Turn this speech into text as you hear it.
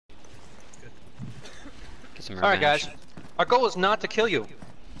Alright guys, our goal is not to kill you.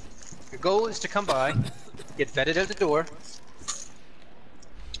 Your goal is to come by, get vetted at the door,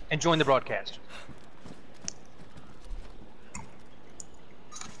 and join the broadcast.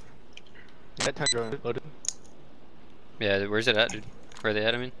 That tundra loaded. Yeah, where's it at, dude? Where are they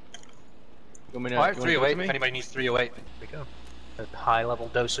at, I mean? Alright, 308. If anybody needs 308, here we go. A high level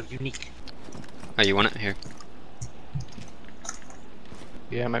dose of unique. Oh, you want it? Here.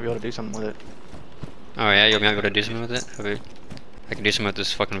 Yeah, I might be able to do something with it. Oh yeah, you'll be able to do something with it? Okay. I can do something with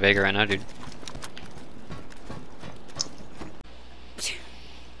this fucking Vega right now, dude.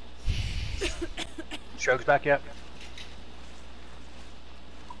 Shog's back yet?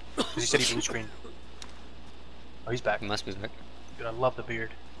 Cause he said he blue screen. Oh, he's back. He must be back. Dude, I love the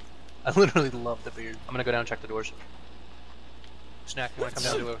beard. I literally love the beard. I'm gonna go down and check the doors. Snack, you wanna come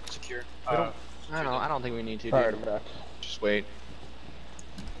down to a secure? I don't think we need to, dude. Just wait.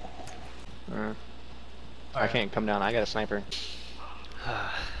 I can't come down. I got a sniper.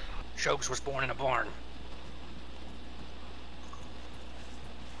 Shogs was born in a barn.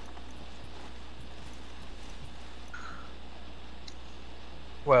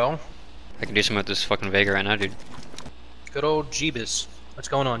 Well, I can do something with this fucking Vega right now, dude. good old Jeebus. What's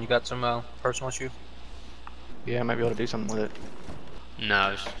going on? You got some personal issue? Yeah, I might be able to do something with it.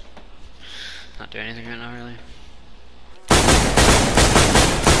 No, it's not doing anything right now, really.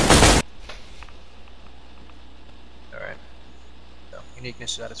 Alright. So,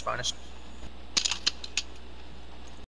 uniqueness is at its finest.